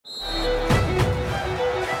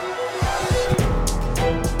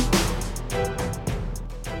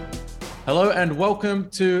Hello and welcome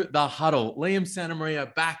to The Huddle. Liam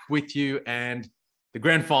Santamaria back with you, and the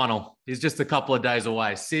grand final is just a couple of days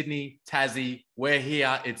away. Sydney, Tassie, we're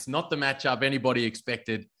here. It's not the matchup anybody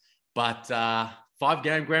expected, but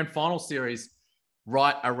 5-game grand final series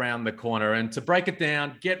right around the corner. And to break it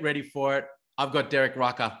down, get ready for it. I've got Derek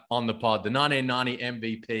Rucker on the pod, the 1990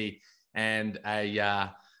 MVP and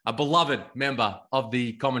a beloved member of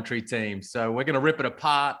the commentary team. So we're going to rip it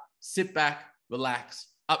apart. Sit back, relax.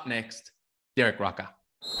 Up next, Derek Rucker.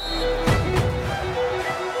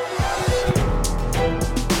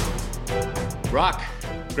 Ruck,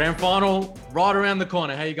 grand final right around the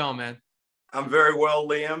corner. How you going, man? I'm very well,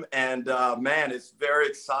 Liam. And man, it's very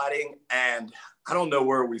exciting. And I don't know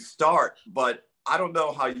where we start, but I don't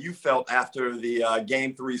know how you felt after the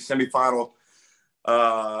Game 3 semifinal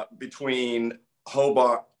between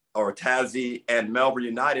Hobart or Tassie and Melbourne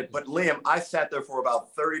United. But Liam, I sat there for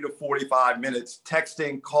about 30 to 45 minutes,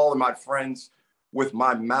 texting, calling my friends with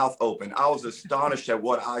my mouth open. I was astonished at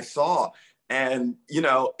what I saw. And, you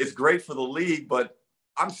know, it's great for the league, but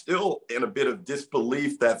I'm still in a bit of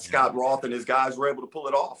disbelief that Scott Roth and his guys were able to pull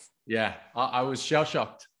it off. Yeah, I was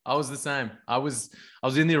shell-shocked. I was the same. I was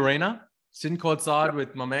in the arena, sitting courtside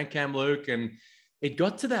with my man Cam Luke, and it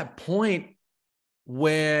got to that point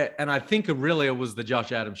where, and I think it was the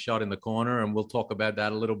Josh Adams shot in the corner, and we'll talk about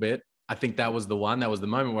that a little bit. I think that was the one. That was the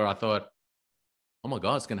moment where I thought, oh my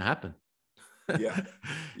God, it's going to happen. Yeah.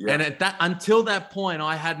 And until that point,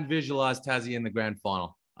 I hadn't visualized Tassie in the grand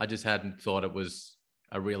final. I just hadn't thought it was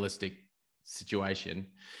a realistic situation.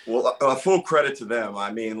 Well, full credit to them.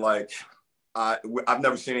 I mean, like, I've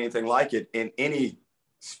never seen anything like it in any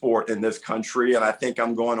sport in this country. And I think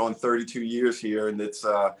I'm going on 32 years here, and it's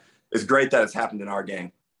great that it's happened in our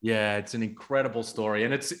game. Yeah, it's an incredible story.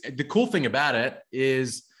 And it's the cool thing about it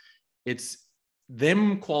is it's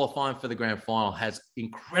them qualifying for the grand final has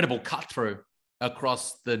incredible cut through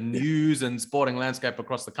across the news and sporting landscape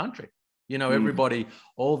across the country. You know, everybody,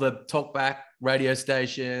 all the talkback radio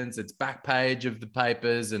stations, it's back page of the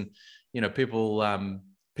papers, and, you know, people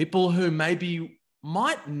who maybe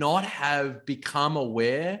might not have become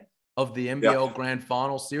aware of the NBL Grand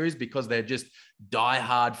Final series because they're just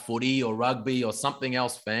diehard footy or rugby or something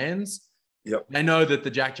else fans. Yep. They know that the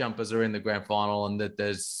Jack Jumpers are in the grand final and that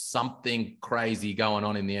there's something crazy going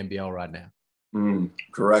on in the NBL right now.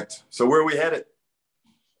 Correct. So where are we headed?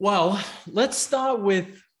 Well, let's start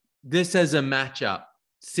with this as a matchup.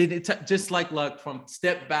 Just like from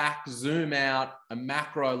step back, zoom out, a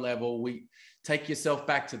macro level, we take yourself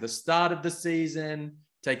back to the start of the season,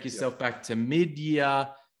 take yourself back to mid-year.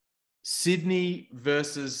 Sydney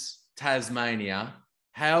versus Tasmania.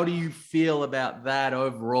 How do you feel about that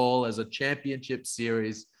overall as a championship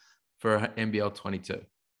series for NBL 22?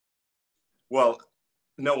 Well,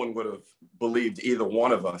 no one would have believed either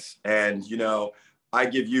one of us. And, you know, I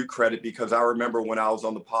give you credit because I remember when I was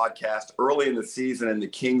on the podcast early in the season and the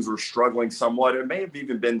Kings were struggling somewhat. It may have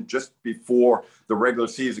even been just before the regular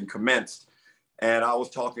season commenced. And I was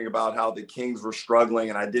talking about how the Kings were struggling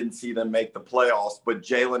and I didn't see them make the playoffs, but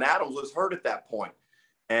Jalen Adams was hurt at that point.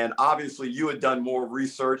 And obviously you had done more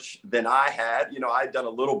research than I had. You know, I had done a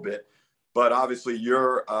little bit, but obviously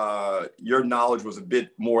your knowledge was a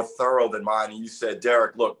bit more thorough than mine. And you said,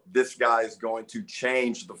 Derek, look, this guy is going to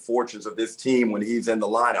change the fortunes of this team when he's in the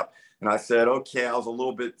lineup. And I said, okay, I was a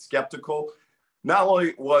little bit skeptical. Not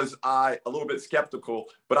only was I a little bit skeptical,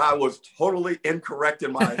 but I was totally incorrect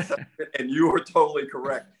in my assessment, and you were totally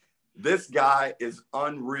correct. This guy is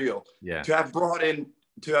unreal. Yeah. To have brought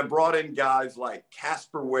in guys like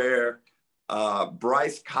Casper Ware,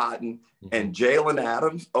 Bryce Cotton, and Jalen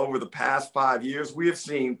Adams over the past 5 years, we have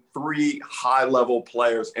seen 3 high-level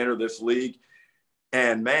players enter this league.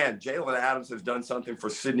 And man, Jalen Adams has done something for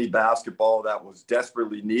Sydney basketball that was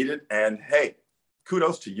desperately needed. And hey,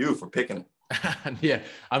 kudos to you for picking it. Yeah,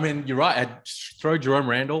 I mean, you're right. I'd throw Jerome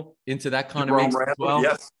Randall into that kind of mix as well.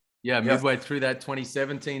 Yes. Yeah, midway through that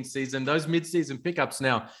 2017 season. Those mid-season pickups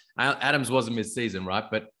now, Adams wasn't mid-season, right?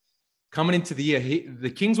 But coming into the year, the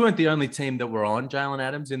Kings weren't the only team that were on Jalen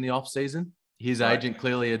Adams in the offseason. His agent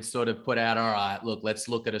clearly had sort of put out, all right, look, let's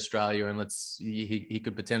look at Australia and he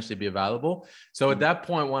could potentially be available. So at that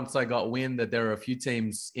point, once I got wind that there were a few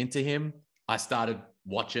teams into him, I started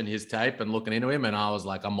watching his tape and looking into him, and I was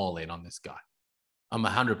like, I'm all in on this guy. I'm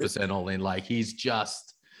 100% all in. Like, he's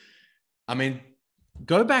just, I mean,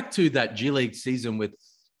 go back to that G League season with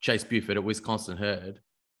Chase Buford at Wisconsin Herd.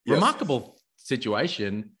 Yes. Remarkable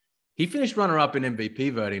situation. He finished runner-up in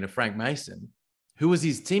MVP voting to Frank Mason, who was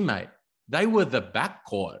his teammate. They were the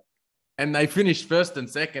backcourt, and they finished first and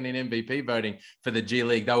second in MVP voting for the G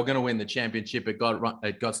League. They were going to win the championship. It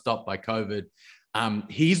got stopped by COVID.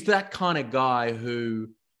 He's that kind of guy who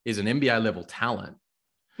is an NBA level talent,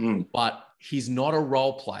 but he's not a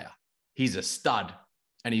role player. He's a stud,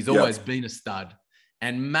 and he's always been a stud.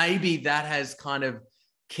 And maybe that has kind of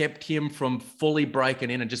kept him from fully breaking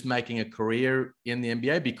in and just making a career in the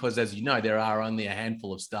NBA, because, as you know, there are only a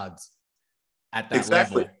handful of studs at that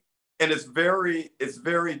level. And it's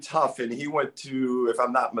very tough. And he went to, if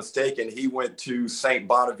I'm not mistaken, he went to St.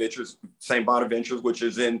 Bonaventure's, which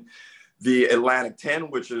is in the Atlantic 10,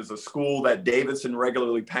 which is a school that Davidson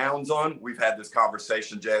regularly pounds on. We've had this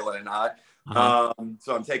conversation, Jalen and I.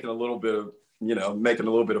 So I'm taking a little bit of, making a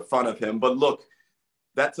little bit of fun of him. But look,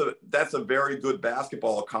 that's a very good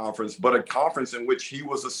basketball conference, but a conference in which he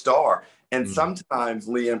was a star. And sometimes,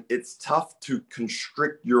 Liam, it's tough to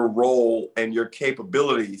constrict your role and your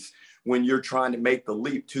capabilities when you're trying to make the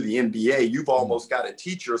leap to the NBA. You've almost got to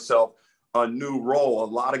teach yourself a new role. A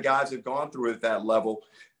lot of guys have gone through it at that level.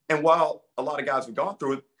 And while a lot of guys have gone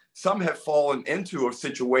through it, some have fallen into a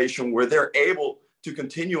situation where they're able to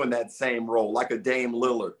continue in that same role, like a Dame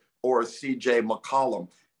Lillard or a CJ McCollum.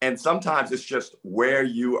 And sometimes it's just where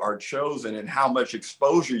you are chosen and how much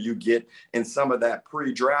exposure you get in some of that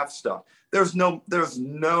pre-draft stuff. There's no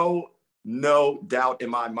doubt in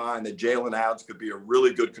my mind that Jalen Adams could be a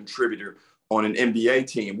really good contributor on an NBA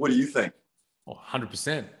team. What do you think?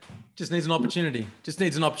 100%. Just needs an opportunity. Just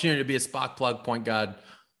needs an opportunity to be a spark plug point guard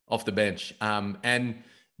off the bench. And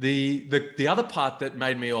the other part that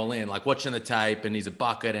made me all in, like watching the tape, and he's a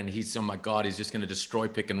bucket, and he's, oh my God, he's just going to destroy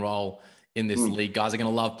pick and roll in this league. Guys are going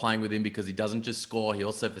to love playing with him because he doesn't just score, he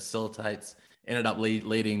also facilitates. Ended up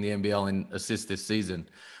leading the NBL in assists this season.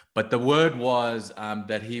 But the word was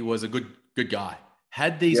that he was a good guy.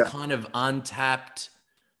 Had these kind of untapped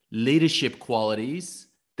leadership qualities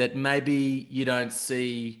that maybe you don't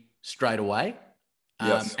see straight away.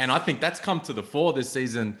 And I think that's come to the fore this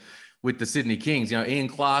season with the Sydney Kings. Ian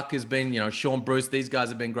Clark has been, Sean Bruce, these guys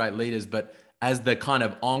have been great leaders, but as the kind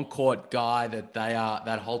of on-court guy that they are,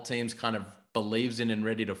 that whole team's kind of believes in and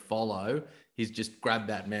ready to follow, he's just grabbed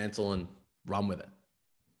that mantle and run with it.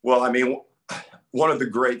 Well, I mean, one of the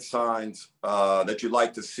great signs that you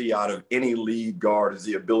like to see out of any lead guard is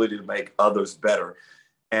the ability to make others better.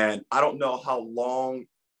 And I don't know how long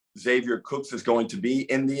Xavier Cooks is going to be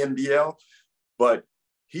in the NBL, but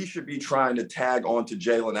he should be trying to tag on to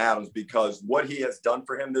Jalen Adams, because what he has done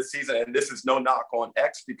for him this season, and this is no knock on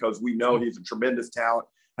X, because we know he's a tremendous talent,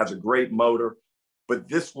 has a great motor, but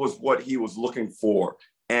this was what he was looking for.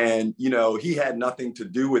 And, he had nothing to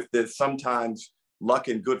do with this. Sometimes luck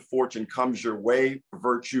and good fortune comes your way by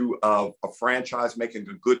virtue of a franchise making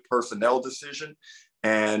a good personnel decision.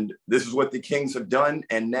 And this is what the Kings have done.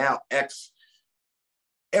 And now X,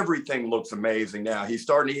 everything looks amazing now. He's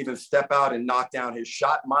starting to even step out and knock down his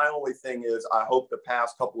shot. My only thing is, I hope the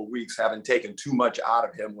past couple of weeks haven't taken too much out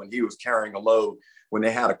of him when he was carrying a load, when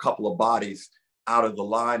they had a couple of bodies out of the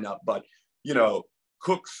lineup. But,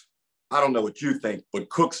 Cooks, I don't know what you think, but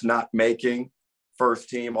Cooks not making first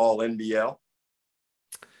team all NBL.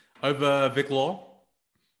 Over Vic Law?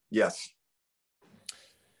 Yes.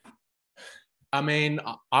 I mean,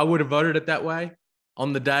 I would have voted it that way.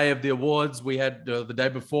 On the day of the awards, we had the day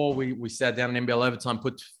before, we sat down in NBL Overtime,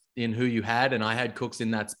 put in who you had, and I had Cooks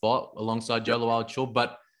in that spot alongside Joe Lual-Chul.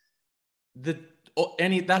 But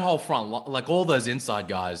that whole front, like all those inside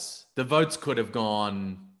guys, the votes could have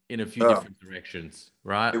gone in a few different directions,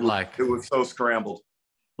 right? It was so scrambled.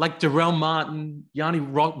 Like Darrell Martin,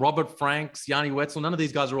 Robert Franks, Yanni Wetzel, none of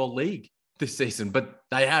these guys are all league this season, but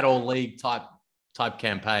they had all league type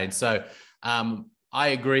campaigns. So I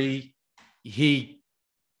agree.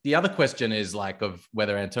 The other question is of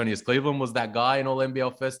whether Antonius Cleveland was that guy in all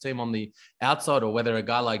NBL first team on the outside, or whether a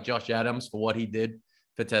guy like Josh Adams, for what he did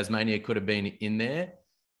for Tasmania, could have been in there.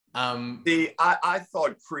 I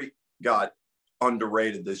thought Creek got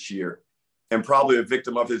underrated this year, and probably a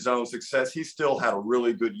victim of his own success. He still had a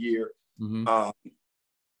really good year.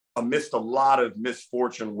 Amidst a lot of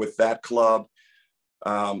misfortune with that club.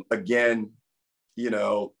 Again,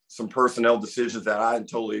 some personnel decisions that I didn't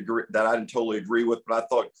totally agree with, but I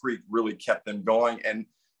thought Creek really kept them going. And,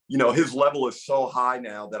 his level is so high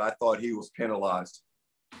now that I thought he was penalized.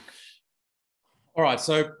 All right.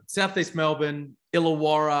 So Southeast Melbourne,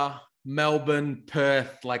 Illawarra, Melbourne,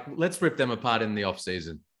 Perth, let's rip them apart in the off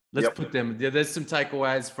season. Let's put them, there's some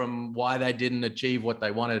takeaways from why they didn't achieve what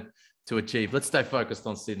they wanted to achieve. Let's stay focused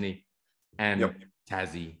on Sydney and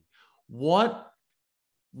Tassie. What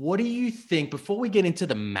do you think, before we get into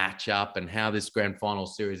the matchup and how this grand final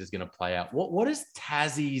series is going to play out, what does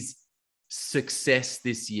Tassie's success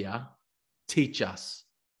this year teach us,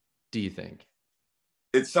 do you think?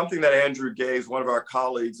 it's something that Andrew Gaze, one of our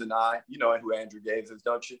colleagues, and I, you know who Andrew Gaze is,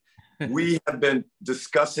 don't you? We have been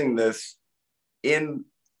discussing this in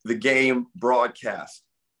the game broadcast.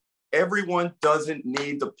 Everyone doesn't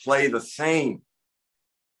need to play the same.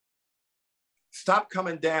 Stop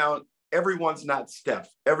coming down. Everyone's not Steph.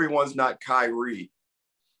 Everyone's not Kyrie.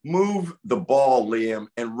 Move the ball, Liam,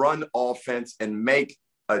 and run offense and make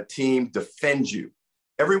a team defend you.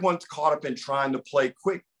 Everyone's caught up in trying to play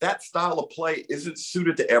quick. That style of play isn't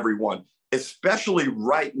suited to everyone, especially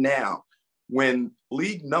right now when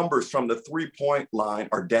league numbers from the three-point line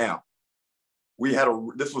are down.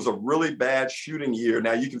 This was a really bad shooting year.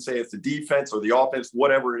 Now you can say it's the defense or the offense,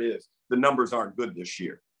 whatever it is. The numbers aren't good this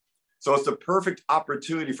year. So it's a perfect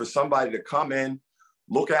opportunity for somebody to come in,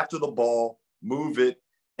 look after the ball, move it,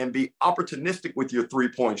 and be opportunistic with your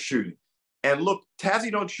three-point shooting. And look,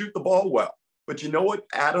 Tazzy don't shoot the ball well, but you know what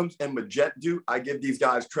Adams and Magette do? I give these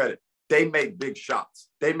guys credit. They make big shots.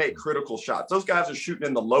 They make critical shots. Those guys are shooting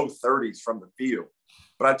in the low 30s from the field.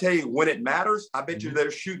 But I tell you, when it matters, I bet you they're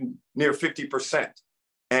shooting near 50%.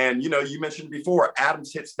 And, you know, you mentioned before,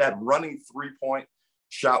 Adams hits that running three-point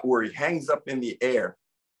shot where he hangs up in the air.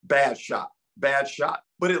 Bad shot.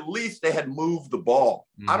 But at least they had moved the ball.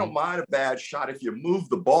 I don't mind a bad shot. If you move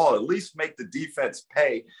the ball, at least make the defense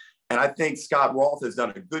pay. And I think Scott Roth has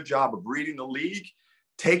done a good job of reading the league,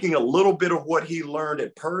 taking a little bit of what he learned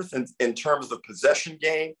at Perth in terms of possession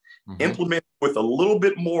game, implement with a little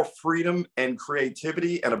bit more freedom and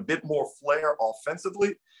creativity and a bit more flair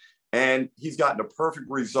offensively. And he's gotten a perfect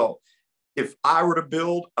result. If I were to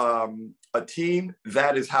build a team,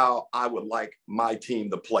 that is how I would like my team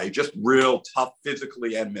to play. Just real tough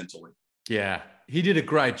physically and mentally. Yeah, he did a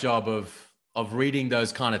great job of reading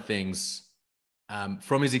those kind of things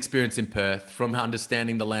from his experience in Perth, from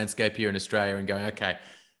understanding the landscape here in Australia and going, okay,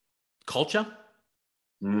 culture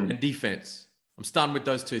and defense. I'm starting with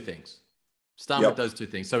those two things. With those two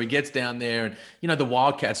things. So he gets down there and, you know, the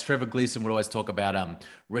Wildcats, Trevor Gleeson would always talk about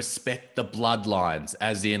respect the bloodlines,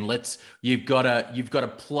 as in you've got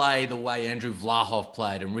to play the way Andrew Vlahoff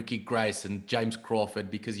played and Ricky Grace and James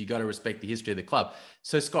Crawford, because you got to respect the history of the club.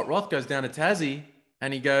 So Scott Roth goes down to Tassie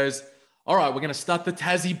and he goes, all right, we're going to start the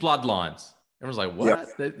Tassie bloodlines. Everyone's like, what?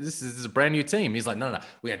 Yep. This is a brand new team. He's like, no.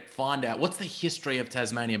 We had to find out what's the history of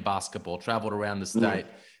Tasmanian basketball, traveled around the state,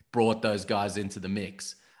 brought those guys into the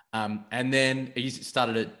mix. And then he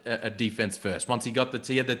started a defense first. Once he got the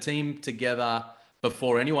team together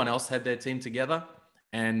before anyone else had their team together,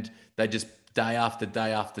 and they just day after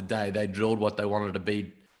day after day, they drilled what they wanted to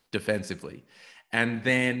be defensively. And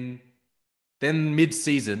then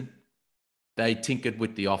mid-season, they tinkered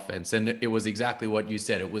with the offense. And it was exactly what you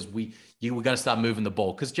said. It was you were going to start moving the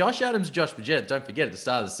ball. Because Josh Adams and Josh Magette, don't forget, at the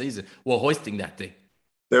start of the season, were hoisting that thing.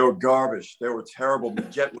 They were garbage. They were terrible.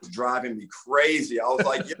 Magette was driving me crazy. I was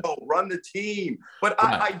like, run the team. But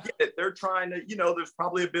I get it. They're trying to, there's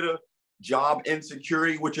probably a bit of job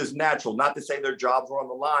insecurity, which is natural. Not to say their jobs are on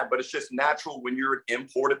the line, but it's just natural when you're an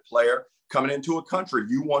imported player coming into a country.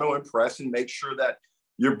 You want to impress and make sure that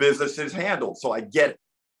your business is handled. So I get it.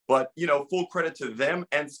 But, full credit to them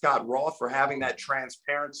and Scott Roth for having that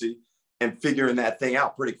transparency and figuring that thing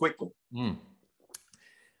out pretty quickly.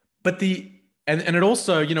 But And it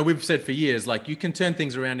also, we've said for years, like, you can turn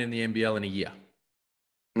things around in the NBL in a year,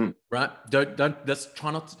 right? Let's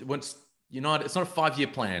try not to, it's not a 5-year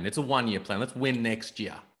plan. It's a 1-year plan. Let's win next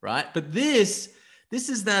year, right? But this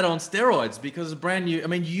is that on steroids, because it's brand new. I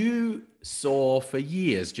mean, you saw for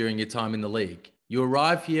years during your time in the league, you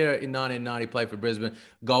arrive here in 1990, play for Brisbane,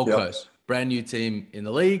 Gold Coast, brand new team in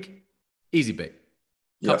the league, easy beat.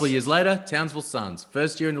 A couple of years later, Townsville Suns,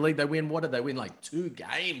 first year in the league, they win. What did they win? Like 2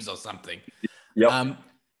 games or something.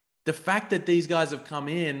 The fact that these guys have come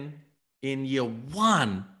in year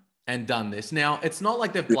 1 and done this. Now, it's not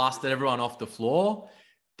like they've blasted everyone off the floor.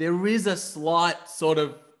 There is a slight sort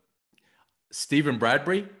of Stephen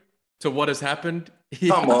Bradbury to what has happened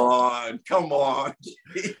here. Come on.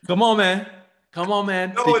 Come on,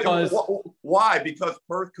 man. No, because, why? Because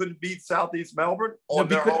Perth couldn't beat Southeast Melbourne on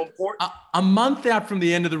their home court? A month out from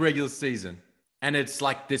the end of the regular season, and it's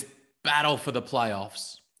like this battle for the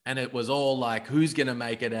playoffs. And it was all like, who's going to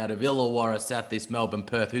make it out of Illawarra, Southeast Melbourne,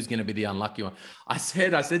 Perth? Who's going to be the unlucky one? I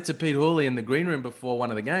said to Pete Hooley in the green room before one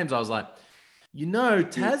of the games, I was like,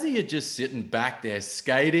 Tassie are just sitting back there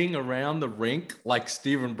skating around the rink like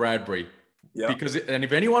Stephen Bradbury. Yeah. And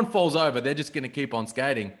if anyone falls over, they're just going to keep on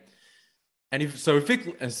skating. And so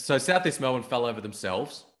Southeast Melbourne fell over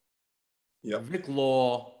themselves. Yeah. Vic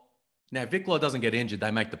Law doesn't get injured,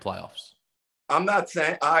 they make the playoffs. I'm not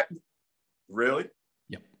saying really.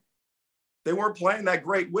 Yep. They weren't playing that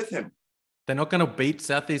great with him. They're not going to beat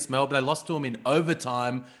Southeast Melbourne. They lost to them in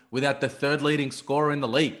overtime without the third leading scorer in the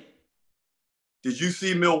league. Did you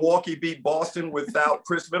see Milwaukee beat Boston without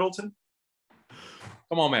Chris Middleton?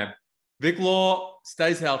 Come on, man. Vic Law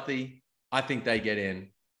stays healthy. I think they get in.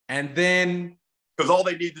 And then... Because all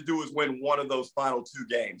they need to do is win one of those final two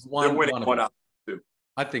games. They're winning one out of two.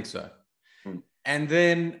 I think so. And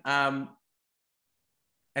then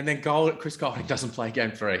Chris Golding doesn't play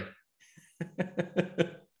game 3.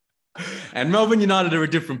 And Melbourne United are a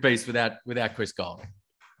different beast without Chris Golding.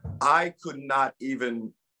 I could not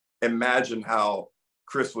even imagine how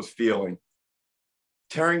Chris was feeling.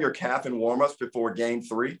 Tearing your calf in warmups before game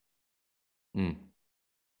 3.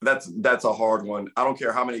 That's a hard one. I don't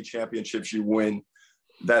care how many championships you win.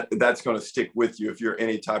 That's going to stick with you if you're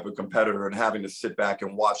any type of competitor, and having to sit back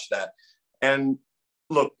and watch that. And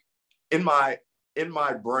look, in my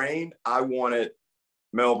brain, I wanted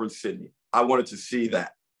Melbourne, Sydney. I wanted to see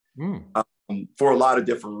that for a lot of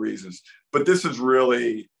different reasons. But this is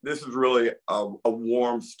really a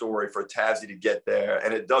warm story for Tassie to get there,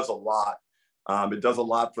 and it does a lot. It does a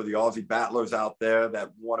lot for the Aussie battlers out there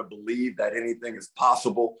that want to believe that anything is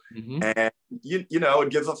possible. And, it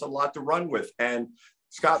gives us a lot to run with. And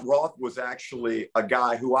Scott Roth was actually a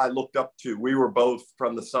guy who I looked up to. We were both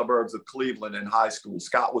from the suburbs of Cleveland in high school.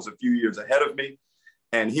 Scott was a few years ahead of me,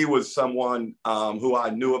 and he was someone who I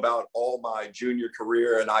knew about all my junior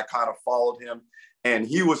career, and I kind of followed him. And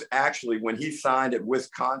he was actually, when he signed at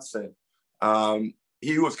Wisconsin,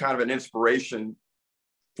 he was kind of an inspiration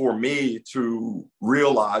for me to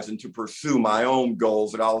realize and to pursue my own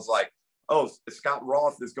goals. And I was like, oh, Scott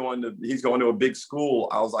Roth he's going to a big school.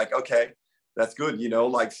 I was like, okay, that's good.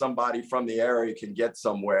 Like somebody from the area can get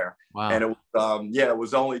somewhere. Wow. And it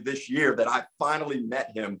was only this year that I finally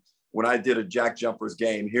met him when I did a Jack Jumpers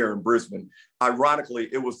game here in Brisbane. Ironically,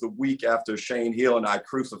 it was the week after Shane Heal and I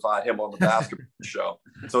crucified him on the basketball show.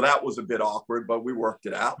 So that was a bit awkward, but we worked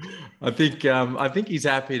it out. I think he's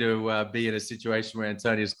happy to be in a situation where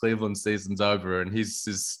Antonius Cleveland's season's over and his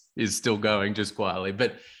is still going just quietly.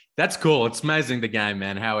 But that's cool. It's amazing, the game,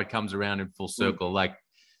 man, how it comes around in full circle. Like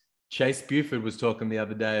Chase Buford was talking the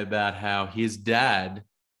other day about how his dad,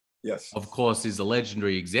 yes, of course, is a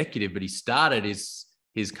legendary executive, but he started his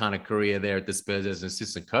kind of career there at the Spurs as an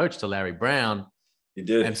assistant coach to Larry Brown. He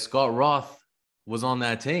did. And Scott Roth was on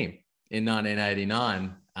that team in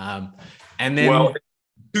 1989. And then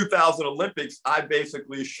 2000 Olympics, I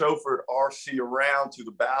basically chauffeured RC around to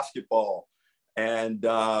the basketball. And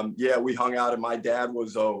we hung out and my dad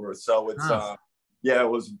was over. So it's, it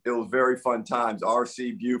was very fun times.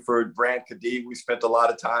 RC, Buford, Brant Kadee, we spent a lot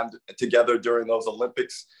of time together during those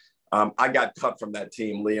Olympics. I got cut from that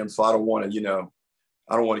team, Liam, so I don't want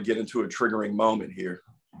to get into a triggering moment here.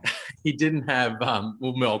 He didn't have,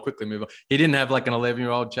 I'll quickly move on. He didn't have like an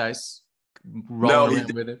 11-year-old Chase rolling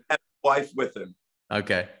around with him. Had a wife with him.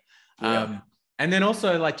 Okay. Yeah. And then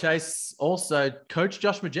also like Chase also coached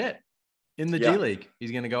Josh Majette in the G League.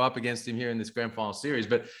 He's going to go up against him here in this grand final series.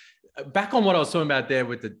 But back on what I was talking about there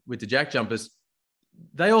with the Jack Jumpers,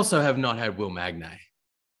 they also have not had Will Magnay.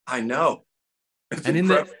 I know. It's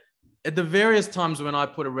incredible. At the various times when I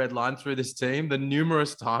put a red line through this team, the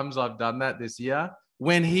numerous times I've done that this year,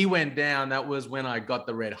 when he went down, that was when I got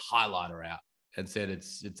the red highlighter out and said,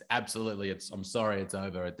 it's absolutely, I'm sorry, it's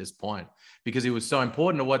over at this point, because he was so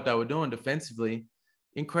important to what they were doing defensively.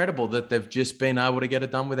 Incredible that they've just been able to get it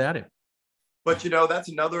done without him. But, that's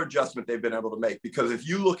another adjustment they've been able to make, because if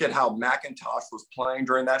you look at how McIntosh was playing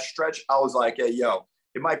during that stretch, I was like, hey,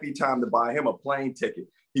 it might be time to buy him a plane ticket.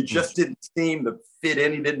 He just didn't seem to fit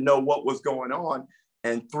in. He didn't know what was going on.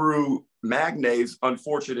 And through Magnay's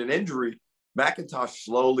unfortunate injury, McIntosh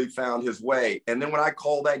slowly found his way. And then when I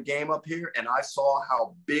called that game up here and I saw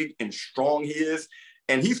how big and strong he is,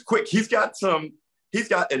 and he's quick, he's got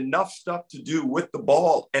enough stuff to do with the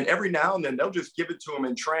ball. And every now and then they'll just give it to him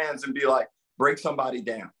in trans and be like, break somebody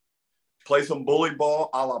down, play some bully ball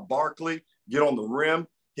a la Barkley, get on the rim.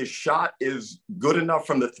 His shot is good enough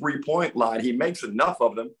from the 3-point line. He makes enough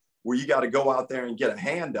of them where you got to go out there and get a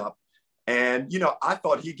hand up. And, I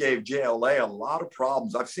thought he gave JLA a lot of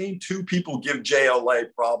problems. I've seen 2 people give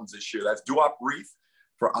JLA problems this year. That's Duop Reith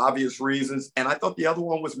for obvious reasons. And I thought the other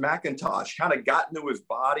one was McIntosh, kind of got into his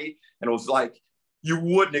body. And it was like, you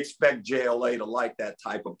wouldn't expect JLA to like that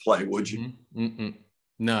type of play, would you?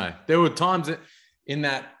 No. There were times in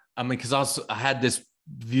that, because I had this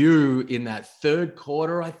view in that third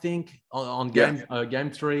quarter, I think, on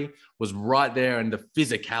game 3 was right there, and the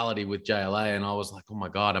physicality with JLA, and I was like, oh my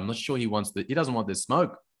God, I'm not sure he doesn't want this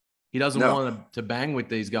smoke. He doesn't want to bang with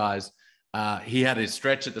these guys. He had his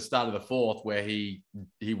stretch at the start of the fourth where he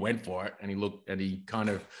went for it and he kind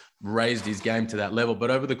of raised his game to that level.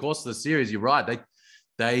 But over the course of the series, you're right.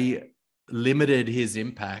 They limited his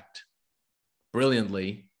impact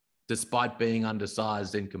brilliantly despite being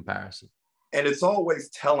undersized in comparison. And it's always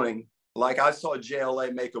telling. Like I saw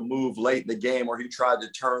JLA make a move late in the game where he tried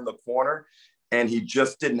to turn the corner and he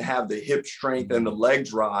just didn't have the hip strength and the leg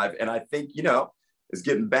drive. And I think, is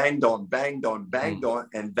getting banged on.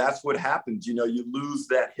 And that's what happens. You lose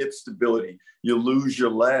that hip stability, you lose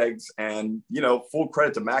your legs. And, full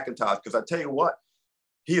credit to McIntosh, because I tell you what,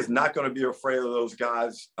 he is not going to be afraid of those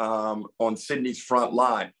guys on Sydney's front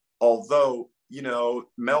line. Although,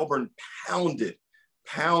 Melbourne pounded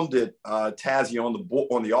Tassie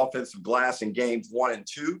on the offensive glass in games 1 and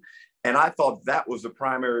 2. And I thought that was the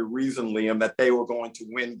primary reason, Liam, that they were going to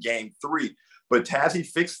win game 3. But Tassie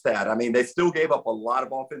fixed that. I mean, they still gave up a lot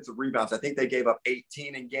of offensive rebounds. I think they gave up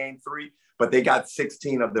 18 in game 3, but they got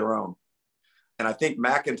 16 of their own. And I think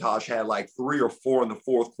McIntosh had like 3 or 4 in the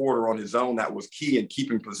fourth quarter on his own that was key in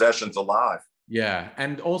keeping possessions alive. Yeah.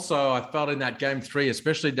 And also I felt in that game 3,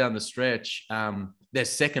 especially down the stretch, their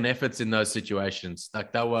second efforts in those situations,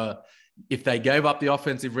 like if they gave up the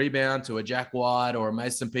offensive rebound to a Jack White or a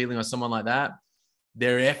Mason Peeling or someone like that,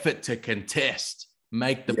 their effort to contest,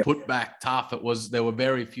 make the putback tough. There were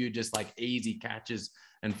very few just like easy catches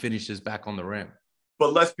and finishes back on the rim.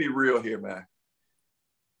 But let's be real here, man.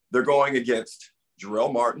 They're going against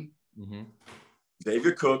Jarrell Martin,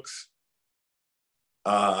 Xavier Cooks.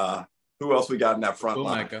 Who else we got in that front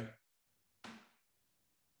line?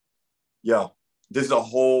 Yeah, this is a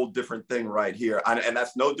whole different thing right here. And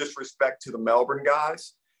that's no disrespect to the Melbourne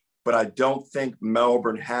guys, but I don't think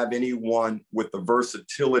Melbourne have anyone with the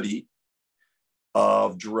versatility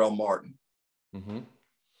of Jarrell Martin.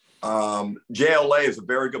 JLA is a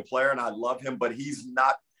very good player, and I love him, but he's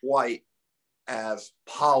not quite as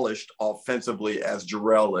polished offensively as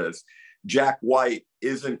Jarrell is. Jack White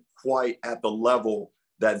isn't quite at the level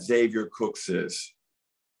that Xavier Cooks is.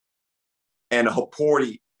 And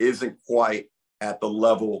Haporti isn't quite at the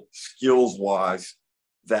level skills-wise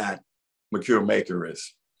that Makua Maker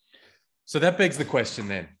is. So that begs the question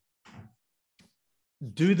then.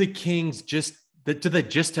 Do the Kings do they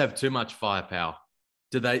just have too much firepower?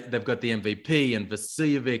 They've got the MVP and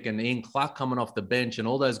Vasiljevic and Ian Clark coming off the bench and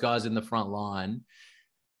all those guys in the front line.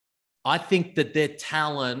 I think that their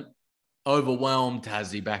talent overwhelmed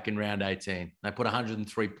Tassie back in round 18. They put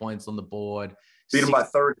 103 points on the board. Beat them by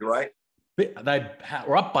 30, right? They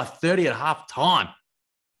were up by 30 at halftime.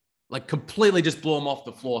 Like completely just blew them off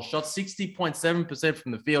the floor. Shot 60.7%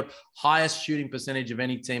 from the field. Highest shooting percentage of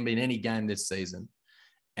any team in any game this season.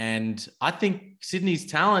 And I think Sydney's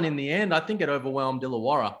talent in the end, I think it overwhelmed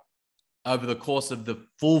Illawarra over the course of the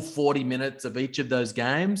full 40 minutes of each of those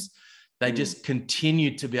games. They just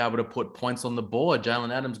continued to be able to put points on the board.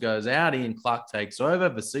 Jalen Adams goes out. Ian Clark takes over.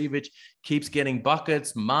 Vasiljevic keeps getting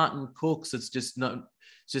buckets. Martin Cooks. It's just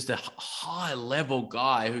a high-level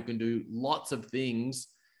guy who can do lots of things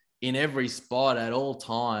in every spot at all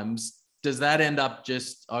times. Does that end up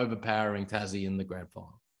just overpowering Tassie in the grand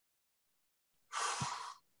final?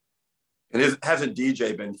 And hasn't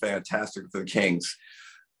DJ been fantastic for the Kings?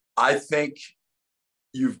 I think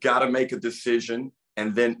you've got to make a decision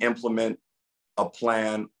and then implement a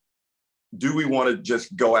plan. Do we want to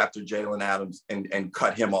just go after Jalen Adams and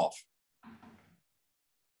cut him off?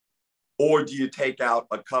 Or do you take out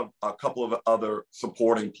a couple of other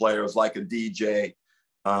supporting players like a DJ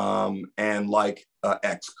and like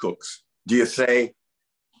X Cooks? Do you say,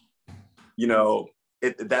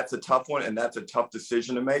 that's a tough one, and that's a tough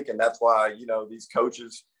decision to make. And that's why, these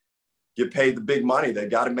coaches get paid the big money. They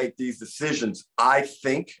got to make these decisions. I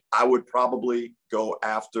think I would probably go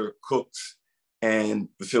after Cooks and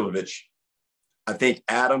Vasiljevic. I think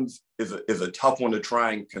Adams is a tough one to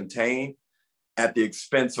try and contain at the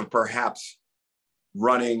expense of perhaps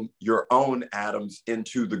running your own Adams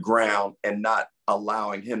into the ground and not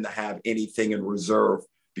allowing him to have anything in reserve,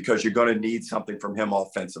 because you're going to need something from him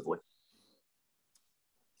offensively.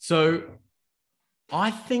 So I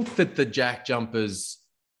think that the Jack Jumpers,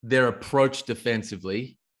 their approach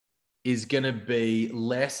defensively is going to be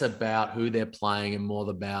less about who they're playing and more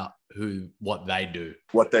about what they do.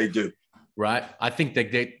 What they do. Right? I think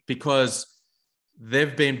that because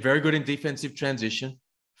they've been very good in defensive transition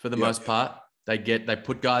for the most part. They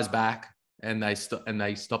put guys back and they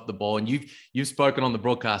stop the ball. And you've spoken on the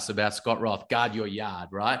broadcast about Scott Roth, guard your yard,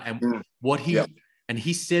 right? And and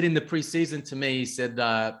he said in the preseason to me, he said,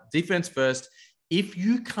 defense first. If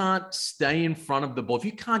you can't stay in front of the ball, if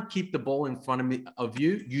you can't keep the ball in front of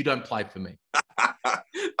you, you don't play for me.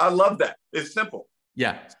 I love that. It's simple.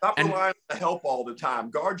 Yeah. Stop relying on the help all the time.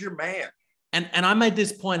 Guard your man. And I made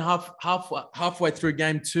this point halfway through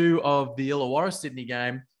game 2 of the Illawarra Sydney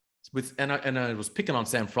game and I was picking on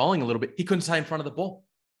Sam Froling a little bit. He couldn't stay in front of the ball.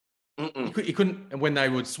 He couldn't, when they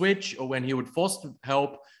would switch or when he would force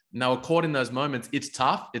help, and they were caught in those moments. It's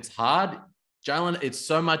tough. It's hard. Jalen, it's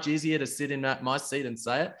so much easier to sit in my seat and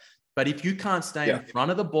say it. But if you can't stay in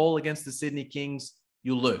front of the ball against the Sydney Kings,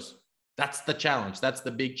 you'll lose. That's the challenge. That's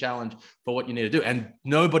the big challenge for what you need to do. And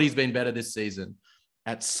nobody's been better this season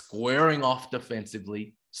at squaring off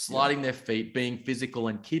defensively, sliding their feet, being physical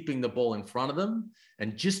and keeping the ball in front of them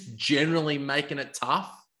and just generally making it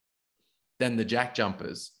tough than the Jack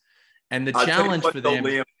Jumpers. And the challenge for them,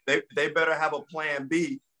 Liam, they better have a plan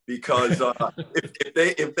B, because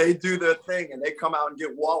if they do their thing and they come out and get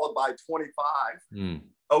wallowed by 25,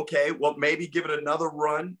 okay, well, maybe give it another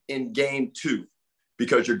run in game 2,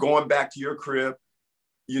 because you're going back to your crib,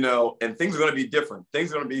 and things are going to be different. Things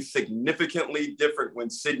are going to be significantly different when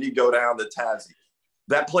Sydney go down to Tassie.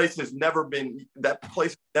 That place has never been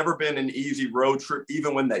an easy road trip,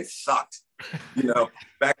 even when they sucked.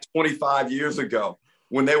 Back 25 years ago,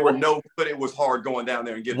 when they were no good, it was hard going down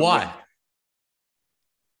there and getting. Why?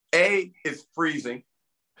 It's freezing.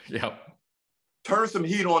 Yep. Turn some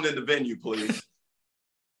heat on in the venue, please.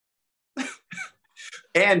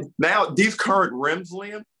 And now these current rims,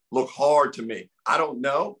 Liam, look hard to me. I don't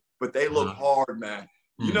know, but they look hard, man.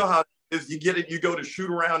 You know how it is. You get it, you go to shoot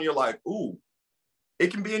around, you're like, ooh,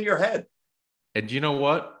 it can be in your head. And you know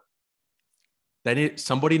what?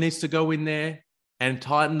 Somebody needs to go in there and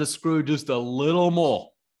tighten the screw just a little more.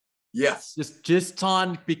 Yes. Just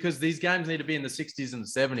tighten, because these games need to be in the 60s and the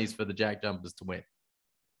 70s for the Jack Jumpers to win.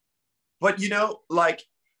 But,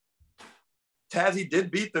 Tassie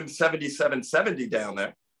did beat them 77-70 down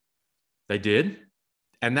there. They did.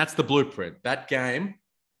 And that's the blueprint. That game,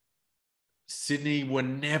 Sydney were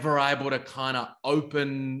never able to kind of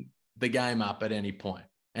open the game up at any point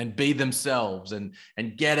and be themselves and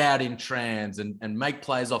get out in trans and make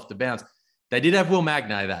plays off the bounce. They did have Will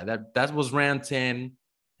Magnay that was round 10,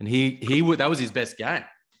 and that was his best game.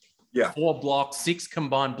 Yeah. 4 blocks, 6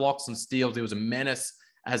 combined blocks and steals. He was a menace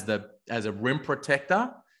as a rim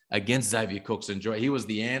protector against Xavier Cooks and Joy. He was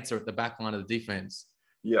the answer at the back line of the defense.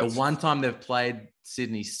 Yes. The one time they've played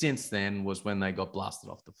Sydney since then was when they got blasted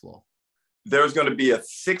off the floor. There's going to be a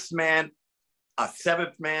 6th man, a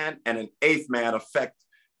 7th man, and an 8th man effect.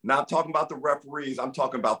 Not talking about the referees. I'm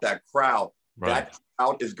talking about that crowd. Right. That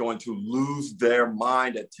crowd is going to lose their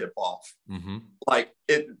mind at tip-off. Mm-hmm.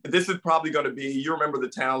 This is probably going to be, you remember the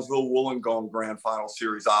Townsville Wollongong Grand Final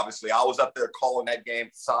Series, obviously. I was up there calling that game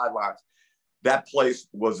sidelines. That place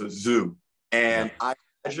was a zoo. And I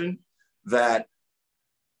imagine that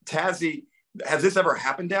Tassie, has this ever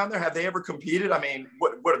happened down there? Have they ever competed? I mean,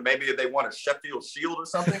 what maybe they won a Sheffield Shield or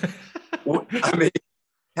something? I mean,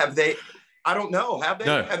 have they? I don't know. Have they?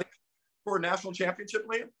 No. Have they for a national championship,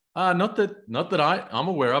 Liam? Not that I'm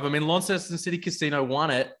aware of. I mean, Launceston City Casino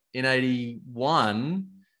won it in 81,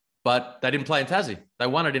 but they didn't play in Tassie. They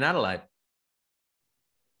won it in Adelaide.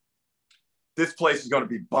 This place is going to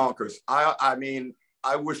be bonkers. I mean,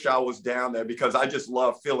 I wish I was down there, because I just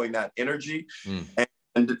love feeling that energy.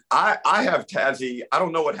 And I have Tassie. I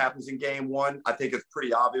don't know what happens in game 1. I think it's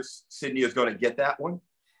pretty obvious Sydney is going to get that one.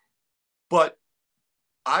 But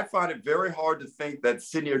I find it very hard to think that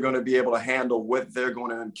Sydney are going to be able to handle what they're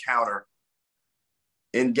going to encounter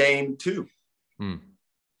in game 2.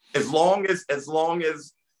 As long as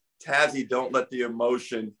Tassie don't let the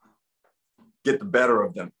emotion get the better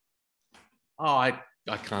of them. Oh, I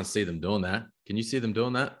can't see them doing that. Can you see them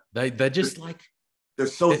doing that? They're just they're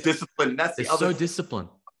so disciplined. That's the other. So disciplined.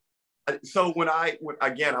 So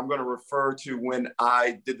again, I'm going to refer to when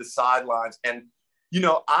I did the sidelines, and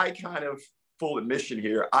I kind of, full admission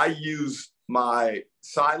here, I use my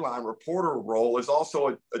sideline reporter role as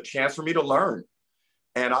also a chance for me to learn.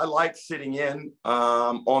 And I like sitting in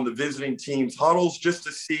on the visiting team's huddles just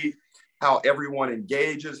to see how everyone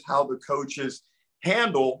engages, how the coaches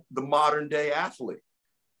handle the modern day athlete.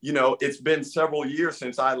 It's been several years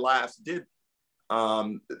since I last did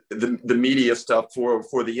the media stuff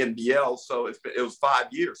for the NBL. So it was 5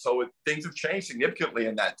 years. So things have changed significantly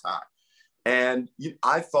in that time. And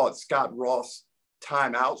I thought Scott Ross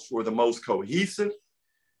timeouts were the most cohesive.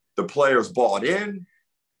 The players bought in.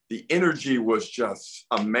 The energy was just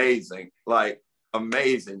amazing,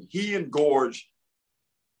 amazing. He and Gorge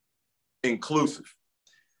inclusive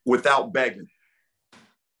without begging.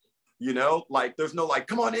 There's no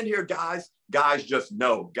come on in here, guys. Guys just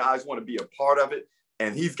know. Guys want to be a part of it.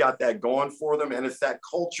 And he's got that going for them. And it's that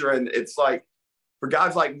culture. And it's for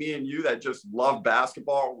guys like me and you that just love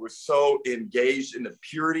basketball, we're so engaged in the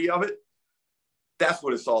purity of it. That's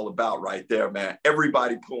what it's all about right there, man.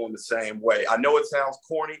 Everybody pulling the same way. I know it sounds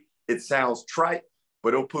corny, it sounds trite,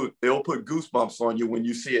 but it'll put goosebumps on you when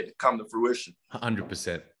you see it come to fruition.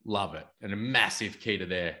 100%. Love it. And a massive key to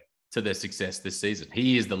their success this season.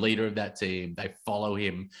 He is the leader of that team. They follow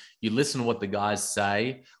him. You listen to what the guys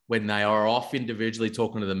say when they are off individually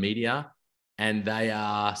talking to the media, and they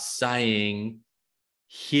are saying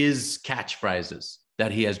his catchphrases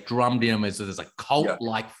that he has drummed in as there's a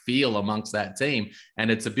cult-like feel amongst that team. And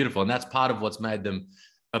it's a beautiful, and that's part of what's made them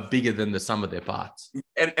bigger than the sum of their parts.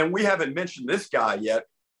 And we haven't mentioned this guy yet,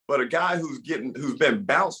 but a guy who's been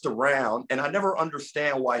bounced around, and I never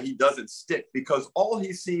understand why he doesn't stick, because all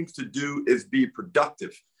he seems to do is be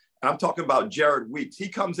productive. And I'm talking about Jared Weeks. He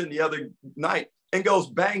comes in the other night and goes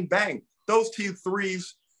bang, bang. Those 2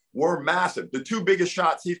 threes were massive. The 2 biggest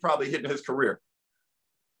shots he's probably hit in his career.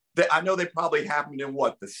 I know they probably happened in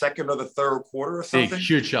the second or the third quarter or something. Big,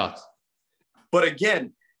 huge shots. But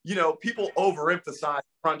again, people overemphasize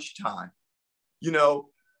crunch time.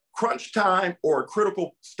 Crunch time or a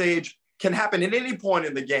critical stage can happen at any point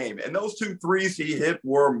in the game. And those 2 threes he hit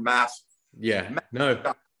were massive. Yeah,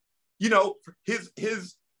 no.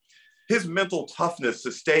 His mental toughness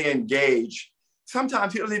to stay engaged.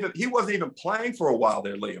 Sometimes he wasn't even playing for a while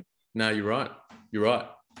there, Liam. No, you're right. You're right.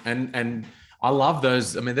 And I love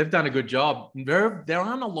those. I mean, they've done a good job. There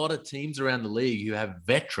aren't a lot of teams around the league who have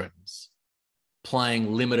veterans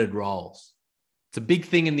playing limited roles. It's a big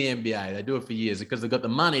thing in the NBA. They do it for years because they've got the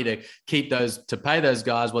money to pay those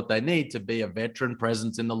guys what they need to be a veteran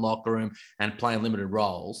presence in the locker room and playing limited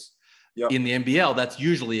roles. Yep. In the NBL, that's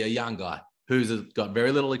usually a young guy who's got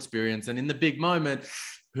very little experience. And in the big moment,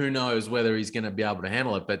 who knows whether he's going to be able to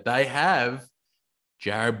handle it. But they have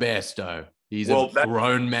Jared Bairstow. He's a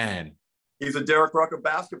grown man. He's a Derek Rucker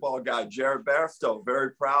basketball guy, Jared Bairstow.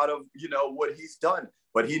 Very proud of, what he's done.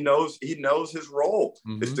 But he knows his role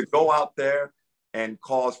is to go out there and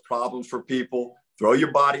cause problems for people, throw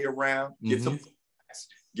your body around, get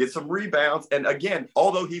some rebounds. And again,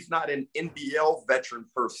 although he's not an NBL veteran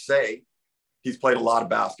per se, he's played a lot of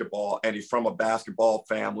basketball and he's from a basketball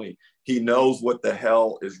family. He knows what the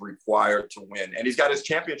hell is required to win. And he's got his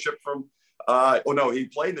championship from, he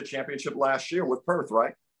played in the championship last year with Perth,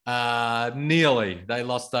 right? Nearly. They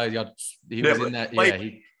lost those. He was in that. Yeah,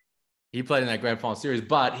 he played in that grand final series,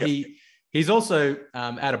 but he's also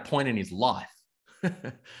at a point in his life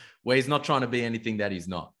where he's not trying to be anything that he's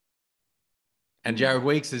not. And Jared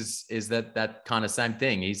Weeks is that kind of same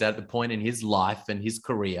thing. He's at the point in his life and his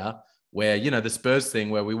career where, the Spurs thing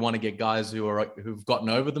where we want to get guys who've gotten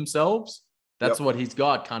over themselves. That's what he's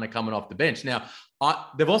got kind of coming off the bench. Now,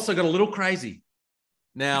 they've also got a little crazy.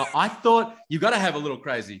 Now, I thought you got to have a little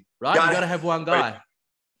crazy, right? You got to have one guy.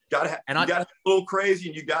 You got to have a little crazy,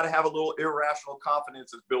 and you got to have a little irrational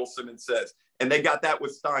confidence, as Bill Simmons says. And they got that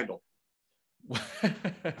with Steindl.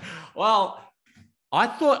 Well, I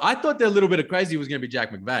thought their little bit of crazy was going to be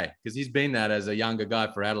Jack McVeigh, because he's been that as a younger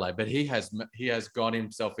guy for Adelaide, but he has got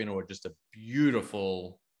himself into just a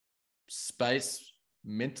beautiful space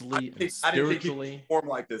mentally and spiritually. I didn't think he'd perform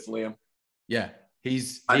like this, Liam. Yeah,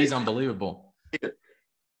 he's unbelievable.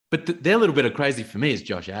 But their little bit of crazy for me is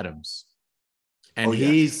Josh Adams. And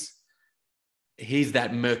he's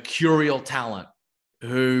that mercurial talent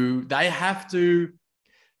who they have to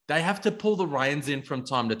pull the reins in from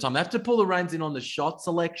time to time. They have to pull the reins in on the shot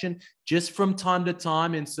selection just from time to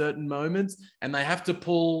time in certain moments. And they have to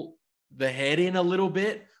pull the head in a little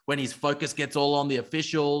bit when his focus gets all on the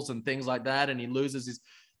officials and things like that. And he loses his...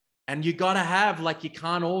 And you got to have, you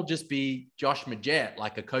can't all just be Josh Majette,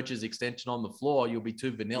 like a coach's extension on the floor. You'll be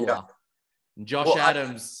too vanilla. Yeah. And Josh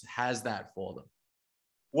Adams has that for them.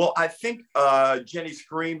 Well, I think Jenny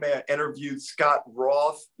Scream interviewed Scott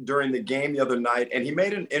Roth during the game the other night, and he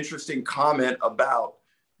made an interesting comment about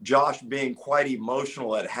Josh being quite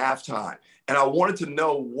emotional at halftime. And I wanted to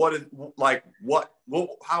know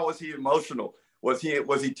how was he emotional? Was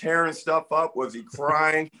he tearing stuff up? Was he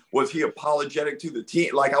crying? Was he apologetic to the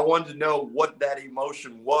team? I wanted to know what that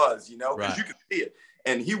emotion was, because you could see it.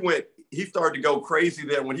 And he started to go crazy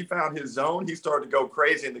there. When he found his zone, he started to go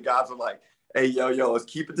crazy. And the guys were like, hey, yo, let's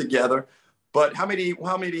keep it together. But how many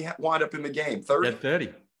wind up in the game? 30? Yeah,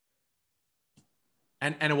 30.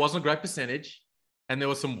 And it wasn't a great percentage. And there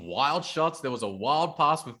were some wild shots. There was a wild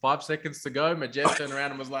pass with 5 seconds to go. Majette turned around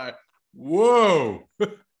and was like, whoa.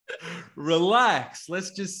 Relax.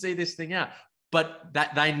 Let's just see this thing out. But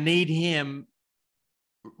that they need him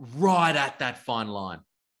right at that fine line.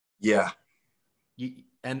 Yeah.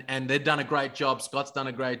 And they've done a great job. Scott's done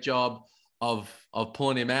a great job of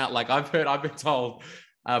pulling him out. Like I've been told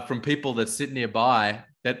from people that sit nearby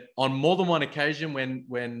that on more than one occasion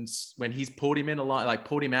when he's pulled him in a lot, like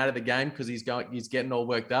pulled him out of the game because he's getting all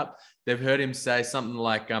worked up, they've heard him say something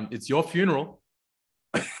like, "It's your funeral,"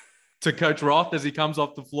 to Coach Roth as he comes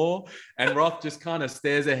off the floor, and Roth just kind of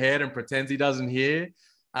stares ahead and pretends he doesn't hear.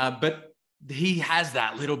 But he has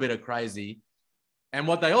that little bit of crazy. And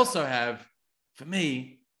what they also have, for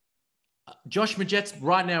me, Josh Magette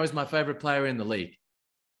right now is my favorite player in the league.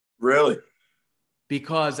 Really?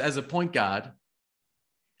 Because as a point guard,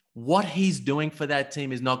 what he's doing for that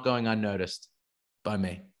team is not going unnoticed by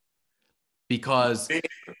me. Because me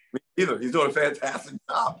either. He's doing a fantastic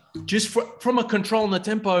job. Just from a control and the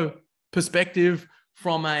tempo perspective,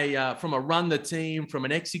 from a run the team, from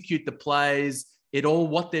an execute the plays,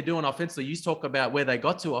 what they're doing offensively. You talk about where they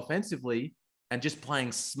got to offensively and just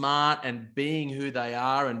playing smart and being who they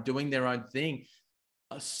are and doing their own thing.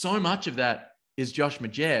 So much of that is Josh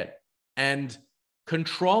Magette, and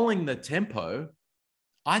controlling the tempo,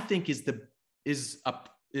 I think is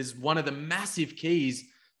one of the massive keys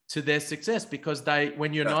to their success, because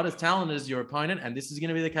when you're not as talented as your opponent, and this is going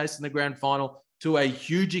to be the case in the grand final to a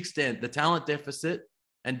huge extent, the talent deficit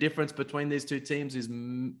and difference between these two teams is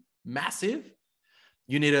massive.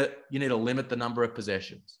 You need to limit the number of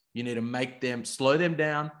possessions. You need to slow them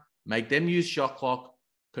down, make them use shot clock,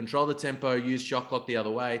 control the tempo, use shot clock the other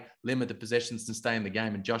way, limit the possessions and stay in the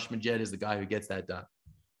game. And Josh Magette is the guy who gets that done.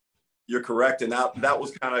 You're correct. And that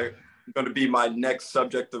was kind of going to be my next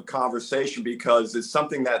subject of conversation, because it's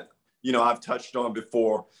something that, I've touched on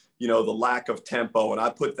before, the lack of tempo. And I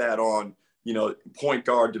put that on, point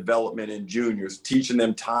guard development in juniors, teaching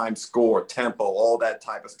them time, score, tempo, all that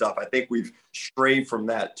type of stuff. I think we've strayed from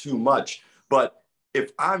that too much. But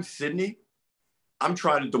if I'm Sydney, I'm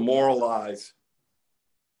trying to demoralize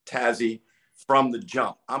Tazzy from the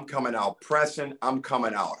jump. I'm coming out pressing. I'm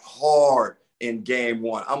coming out hard in game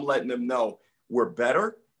one. I'm letting them know we're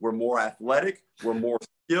better. We're more athletic. We're more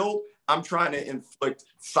skilled. I'm trying to inflict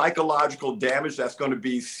psychological damage that's going to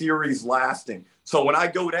be series lasting. So when I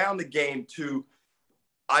go down to game two,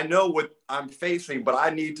 I know what I'm facing, but I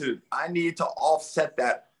need to offset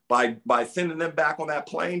that by sending them back on that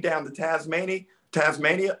plane down to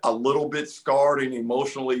Tasmania a little bit scarred and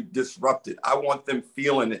emotionally disrupted. I want them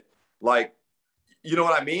feeling it. Like, you know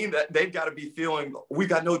what I mean? That they've got to be feeling we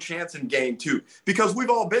got no chance in game two, because we've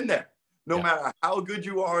all been there. No matter how good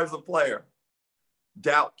you are as a player,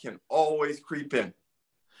 doubt can always creep in.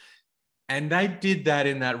 And they did that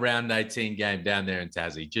in that round 18 game down there in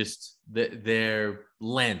Tassie. Just their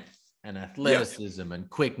length and athleticism and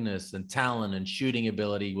quickness and talent and shooting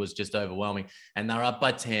ability was just overwhelming. And they're up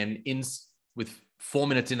by 10 with 4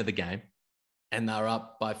 minutes into the game. And they're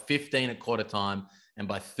up by 15 at quarter time and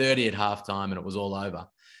by 30 at halftime, and it was all over.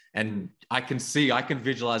 And I can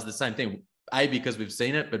visualize the same thing. A, because we've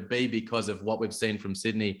seen it, but B, because of what we've seen from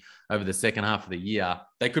Sydney over the second half of the year.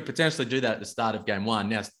 They could potentially do that at the start of game one.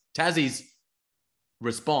 Now, Tassie's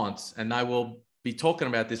response, and they will be talking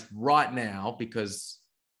about this right now because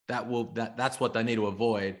that's what they need to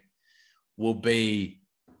avoid, will be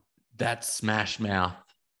that smash mouth,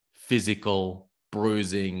 physical,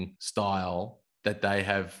 bruising style that they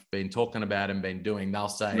have been talking about and been doing. They'll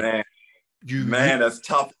say, that's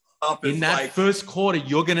tough. In that first quarter,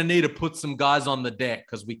 you're going to need to put some guys on the deck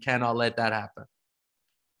because we cannot let that happen.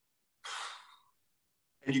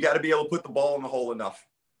 And you got to be able to put the ball in the hole enough.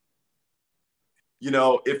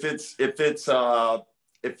 If it's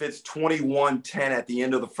 21-10 at the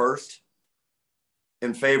end of the first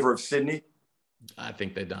in favor of Sydney, I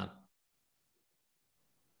think they're done.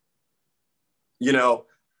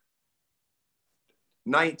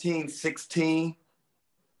 19-16,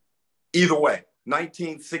 either way.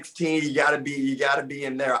 19-16, you gotta be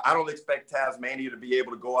in there. I don't expect Tasmania to be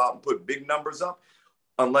able to go out and put big numbers up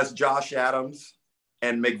unless Josh Adams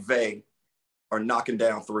and McVay are knocking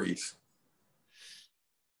down threes.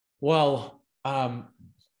 Well,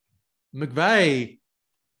 McVay's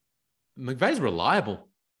reliable.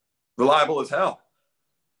 Reliable as hell.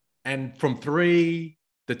 And from three,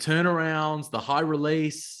 the turnarounds, the high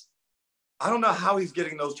release. I don't know how he's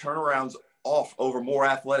getting those turnarounds off over more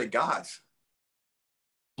athletic guys.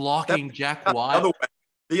 Blocking Jack White.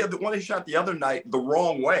 The other one he shot the other night the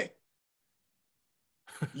wrong way.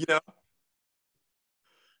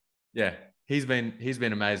 Yeah, he's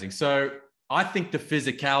been amazing. So I think the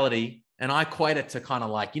physicality, and I equate it to kind of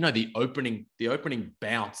like, the opening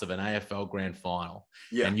bounce of an AFL grand final.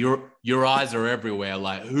 Yeah. And your eyes are everywhere,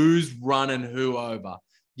 like who's running who over.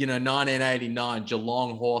 1989,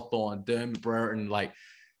 Geelong, Hawthorn, Dermot Brereton, like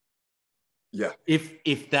Yeah.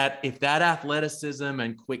 If that athleticism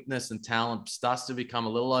and quickness and talent starts to become a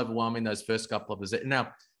little overwhelming those first couple of possessions.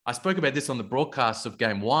 Now, I spoke about this on the broadcast of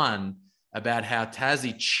game one about how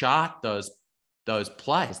Tassie chart those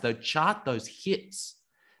plays. They chart those hits.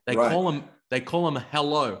 They call them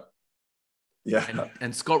hello. Yeah.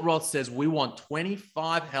 And Scott Roth says we want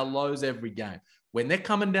 25 hellos every game. When they're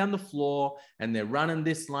coming down the floor and they're running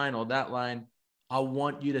this lane or that lane, I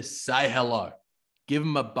want you to say hello. Give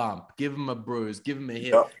them a bump, give them a bruise, give them a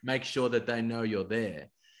hit, make sure that they know you're there.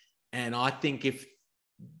 And I think if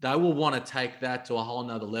they will want to take that to a whole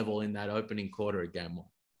nother level in that opening quarter of game one.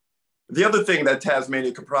 The other thing that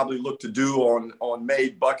Tasmania could probably look to do on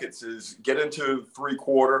made buckets is get into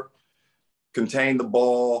three-quarter, contain the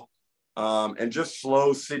ball, and just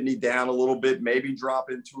slow Sydney down a little bit, maybe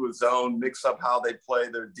drop into a zone, mix up how they play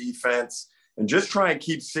their defense, and just try and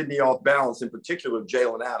keep Sydney off balance, in particular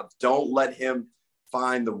Jalen Adams. Don't let him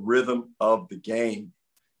find the rhythm of the game.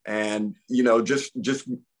 And, just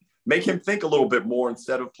make him think a little bit more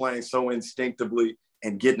instead of playing so instinctively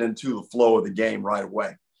and getting into the flow of the game right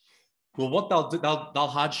away. Well, what they'll do, they'll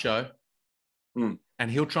hard show,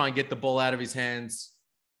 and he'll try and get the ball out of his hands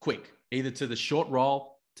quick, either to the short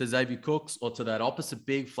roll to Xavier Cooks or to that opposite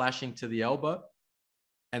big flashing to the elbow,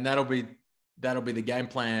 and that'll be the game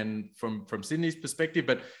plan from Sydney's perspective.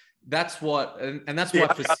 But that's what, and that's why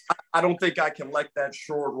I don't think I can let that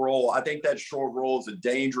short roll. I think that short roll is a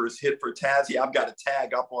dangerous hit for Tassie. I've got to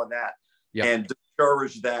tag up on that and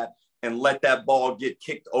discourage that and let that ball get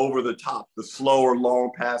kicked over the top, the slower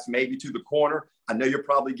long pass, maybe to the corner. I know you're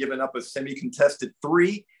probably giving up a semi-contested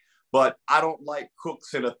three, but I don't like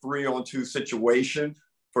Cooks in a 3-on-2 situation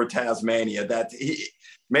for Tasmania.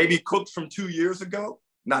 Maybe Cooks from 2 years ago,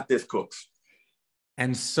 not this Cooks.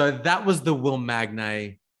 And so that was the Will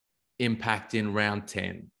Magnay impact in round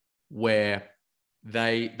 10, where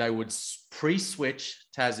they would pre-switch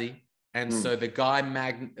Tassie, and so the guy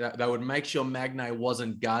they would make sure Magnay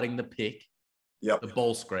wasn't guarding the pick, the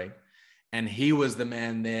ball screen, and he was the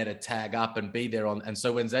man there to tag up and be there on. And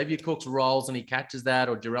so when Xavier Cooks rolls and he catches that,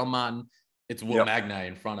 or Jarrell Martin, it's Will Magnay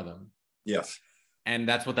in front of them. Yes, and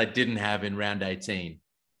that's what they didn't have in round 18,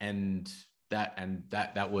 and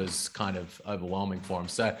that was kind of overwhelming for him.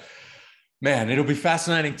 So, man, it'll be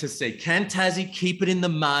fascinating to see. Can Tassie keep it in the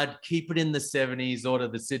mud, keep it in the 70s, or do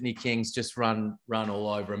the Sydney Kings just run all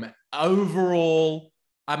over them? Overall,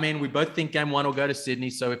 I mean, we both think game one will go to Sydney.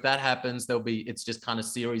 So if that happens, it's just kind of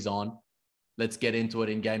series on. Let's get into it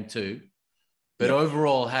in game two. But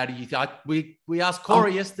overall, how do you think? We asked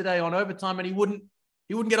Corey yesterday on overtime, and he wouldn't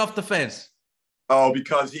get off the fence. Oh,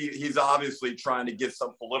 because he's obviously trying to get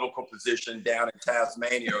some political position down in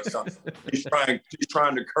Tasmania or something. he's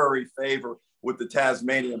trying to curry favor with the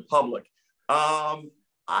Tasmanian public.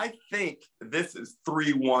 I think this is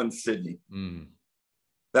 3-1 Sydney.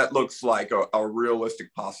 That looks like a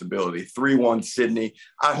realistic possibility. 3-1 Sydney.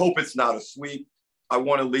 I hope it's not a sweep. I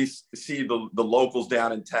want to at least see the locals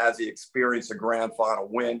down in Tassie experience a grand final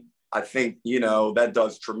win. I think, that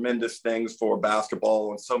does tremendous things for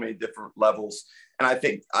basketball on so many different levels. And I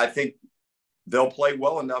think they'll play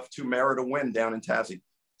well enough to merit a win down in Tassie.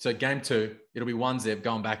 So game two, it'll be 1-0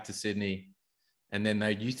 going back to Sydney. And then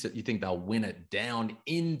you think they'll win it down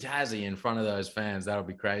in Tassie in front of those fans. That'll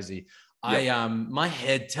be crazy. Yep. My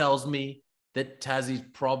head tells me that Tassie's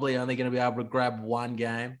probably only going to be able to grab one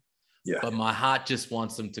game. Yeah. But my heart just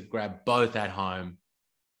wants them to grab both at home.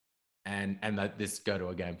 And that this go to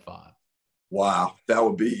a game 5. Wow, that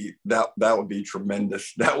would be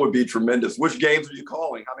tremendous. That would be tremendous. Which games are you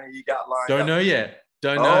calling? How many you got lined Don't up? know yet.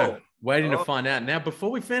 Don't know. Waiting to find out. Now, before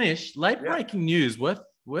we finish, late breaking news worth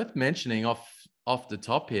mentioning off the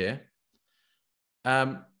top here.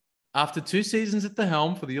 After 2 seasons at the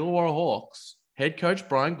helm for the Illawarra Hawks, head coach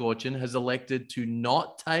Brian Goorjian has elected to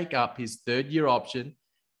not take up his third-year option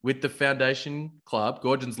with the foundation club.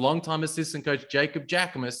 Goorjian's longtime assistant coach Jacob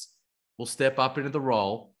Jackamus will step up into the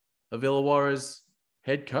role of Illawarra's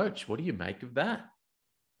head coach. What do you make of that?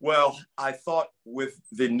 Well, I thought with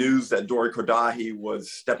the news that Dori Kordahi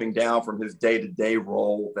was stepping down from his day-to-day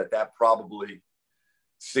role, that probably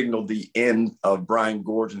signaled the end of Brian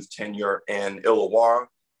Goorjian's tenure in Illawarra.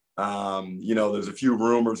 There's a few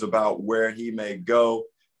rumors about where he may go.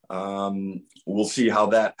 We'll see how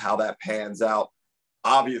that pans out.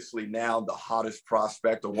 Obviously now the hottest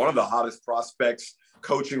prospect, or one of the hottest prospects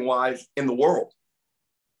coaching-wise in the world.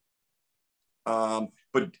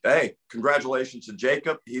 But hey, congratulations to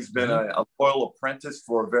Jacob. He's been a loyal apprentice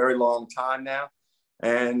for a very long time now,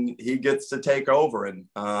 and he gets to take over. And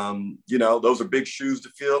those are big shoes to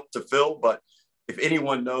fill. But if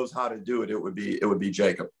anyone knows how to do it, it would be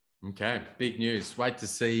Jacob. Okay, big news. Wait to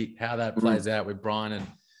see how that plays out with Brian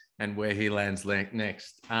and where he lands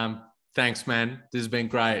next. Thanks, man. This has been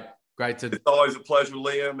great. It's always a pleasure,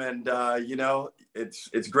 Liam. And,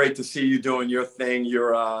 it's great to see you doing your thing.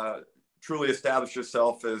 You're truly established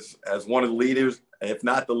yourself as one of the leaders, if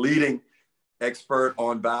not the leading expert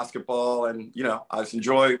on basketball. And, I just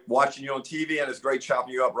enjoy watching you on TV, and it's great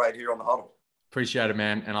chopping you up right here on the Huddle. Appreciate it,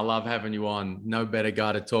 man. And I love having you on. No better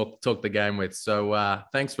guy to talk the game with. So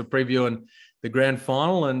thanks for previewing the grand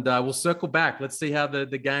final, and we'll circle back. Let's see how the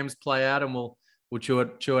games play out, and we'll chew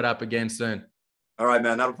it up again soon. All right,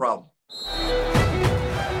 man. Not a problem.